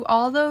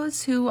all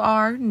those who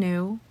are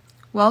new,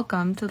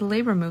 welcome to the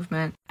labor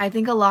movement. I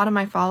think a lot of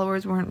my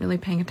followers weren't really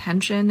paying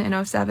attention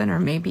in '07, or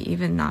maybe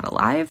even not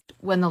alive,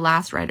 when the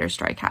last writer's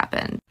strike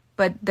happened.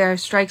 But there are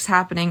strikes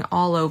happening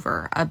all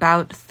over.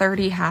 About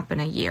 30 happen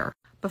a year.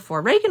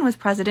 Before Reagan was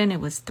president, it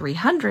was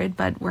 300,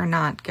 but we're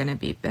not going to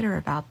be bitter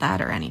about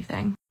that or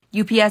anything.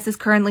 UPS is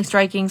currently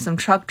striking. Some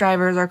truck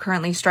drivers are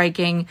currently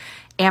striking.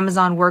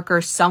 Amazon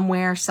workers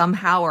somewhere,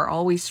 somehow are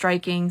always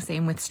striking.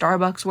 Same with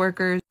Starbucks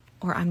workers.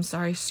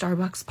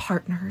 Starbucks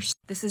partners.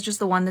 This is just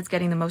the one that's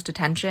getting the most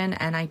attention,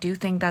 and I do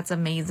think that's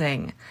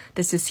amazing.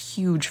 This is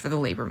huge for the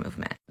labor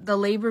movement. The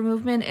labor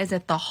movement is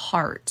at the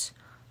heart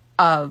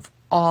of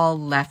all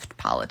left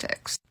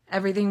politics.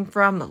 Everything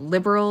from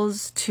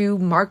liberals to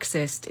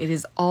Marxist, it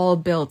is all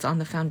built on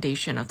the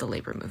foundation of the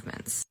labor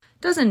movements.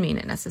 Doesn't mean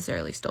it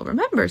necessarily still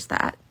remembers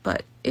that,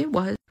 but it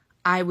was.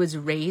 I was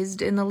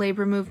raised in the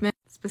labor movement,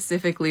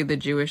 specifically the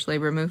Jewish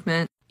labor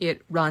movement.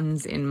 It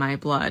runs in my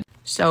blood.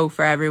 So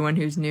for everyone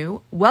who's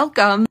new,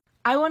 welcome!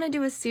 I want to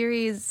do a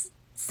series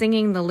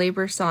singing the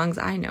labor songs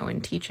I know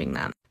and teaching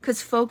them,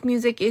 because folk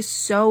music is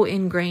so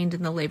ingrained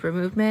in the labor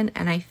movement,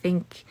 and I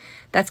think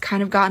that's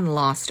kind of gotten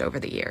lost over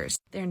the years.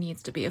 There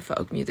needs to be a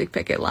folk music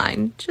picket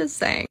line, just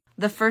saying.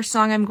 The first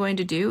song I'm going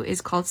to do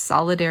is called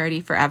Solidarity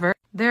Forever.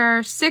 There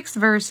are 6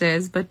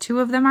 verses, but 2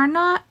 of them are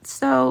not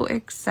so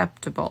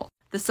acceptable.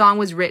 The song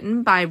was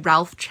written by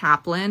Ralph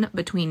Chaplin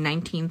between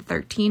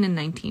 1913 and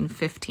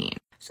 1915.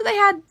 So they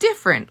had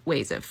different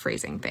ways of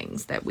phrasing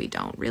things that we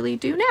don't really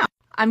do now.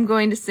 I'm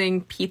going to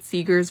sing Pete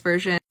Seeger's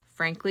version.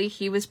 Frankly,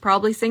 he was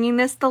probably singing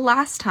this the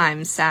last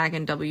time SAG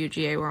and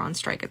WGA were on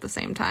strike at the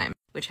same time,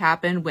 which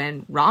happened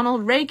when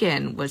Ronald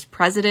Reagan was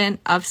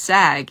president of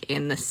SAG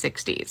in the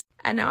 60s.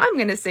 And now I'm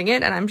going to sing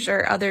it, and I'm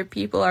sure other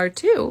people are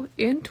too,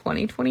 in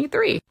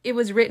 2023. It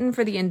was written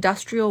for the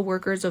industrial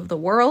workers of the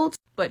world,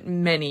 but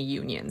many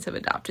unions have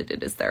adopted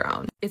it as their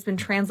own. It's been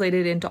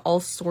translated into all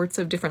sorts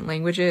of different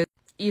languages.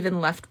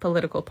 Even left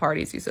political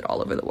parties use it all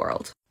over the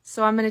world.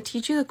 So I'm going to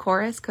teach you the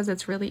chorus because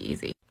it's really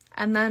easy.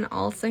 And then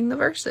I'll sing the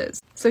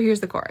verses. So here's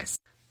the chorus.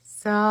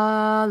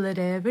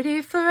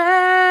 Solidarity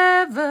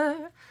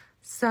forever.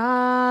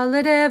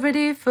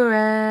 Solidarity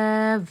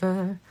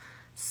forever.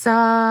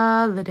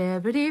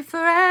 Solidarity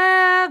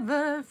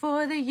forever,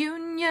 for the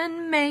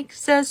union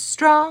makes us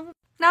strong.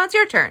 Now it's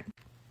your turn.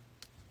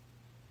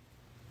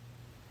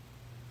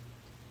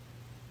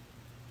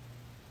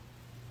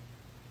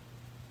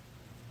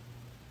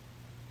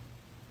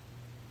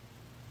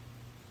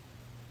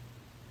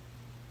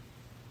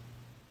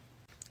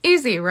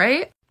 Easy,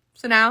 right?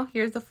 So now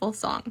here's the full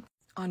song.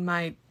 On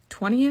my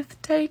 20th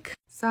take.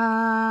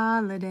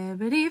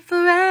 Solidarity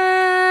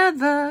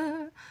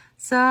forever.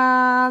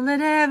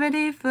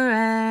 Solidarity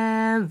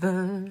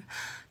forever.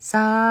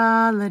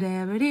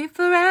 Solidarity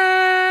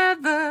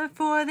forever,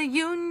 for the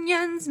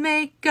unions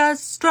make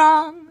us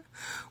strong.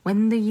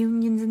 When the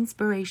union's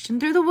inspiration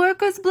through the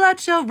workers' blood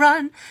shall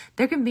run,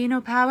 there can be no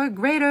power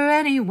greater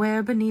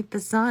anywhere beneath the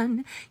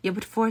sun. Yet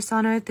what force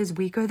on earth is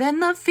weaker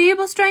than the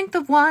feeble strength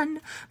of one?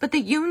 But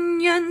the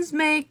unions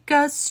make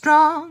us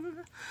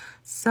strong.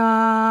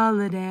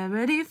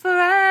 Solidarity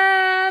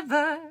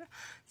forever.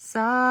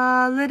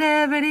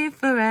 Solidarity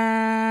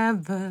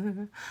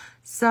forever.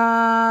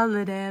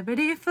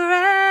 Solidarity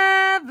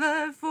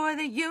forever, for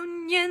the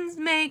unions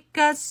make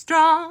us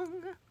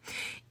strong.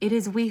 It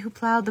is we who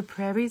plowed the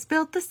prairies,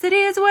 built the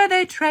cities where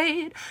they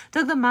trade,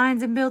 dug the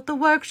mines and built the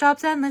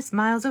workshops, endless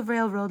miles of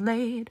railroad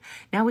laid.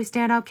 Now we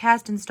stand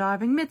outcast and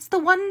starving midst the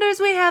wonders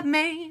we have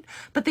made,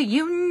 but the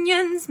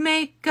unions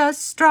make us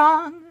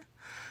strong.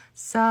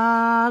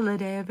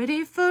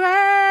 Solidarity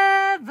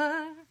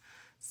forever.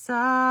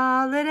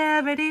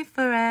 Solidarity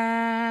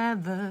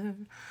forever.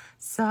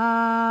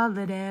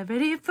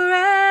 Solidarity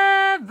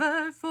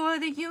forever, for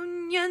the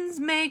unions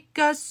make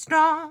us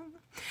strong.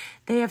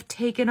 They have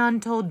taken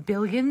untold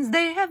billions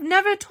they have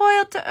never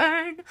toiled to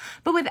earn,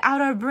 but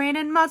without our brain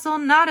and muscle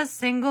not a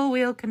single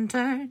wheel can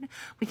turn.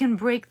 We can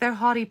break their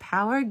haughty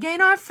power,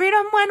 gain our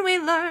freedom when we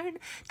learn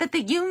that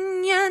the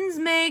unions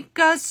make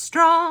us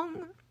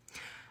strong.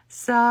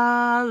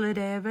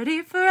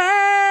 Solidarity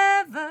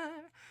forever.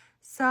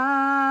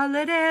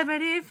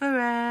 Solidarity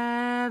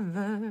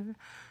forever.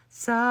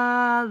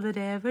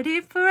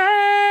 Solidarity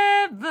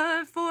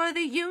forever, for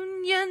the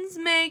unions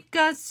make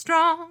us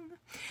strong.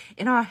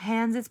 In our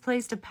hands is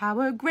placed a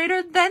power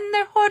greater than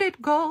their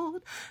hoarded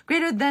gold,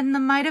 greater than the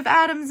might of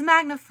atoms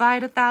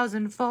magnified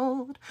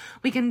 1,000-fold.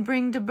 We can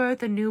bring to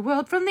birth a new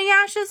world from the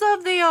ashes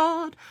of the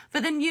old, for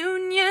the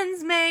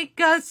unions make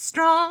us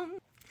strong.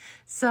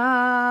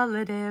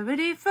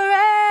 Solidarity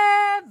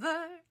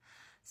forever.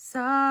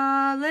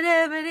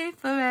 Solidarity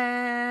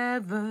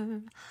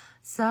forever.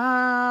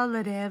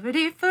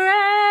 Solidarity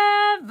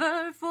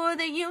forever, for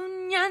the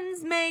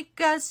unions make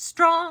us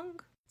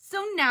strong.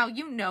 So now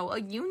you know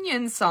a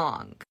union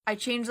song. I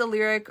changed the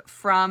lyric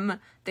from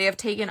they have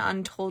taken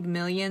untold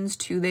millions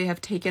to they have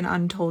taken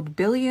untold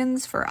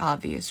billions for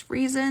obvious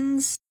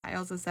reasons. I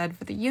also said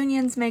for the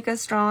unions make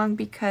us strong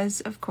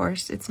because, of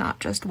course, it's not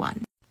just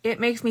one. It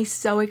makes me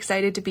so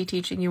excited to be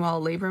teaching you all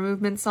labor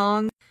movement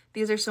songs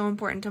These are so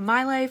important to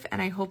my life,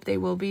 and I hope they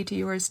will be to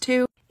yours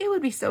too. It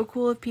would be so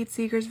cool if Pete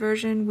Seeger's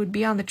version would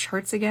be on the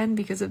charts again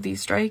because of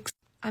these strikes.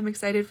 I'm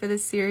excited for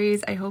this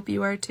series. I hope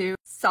you are too.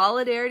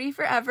 Solidarity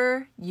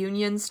forever,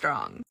 union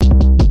strong.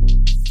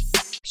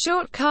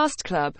 Short Cast Club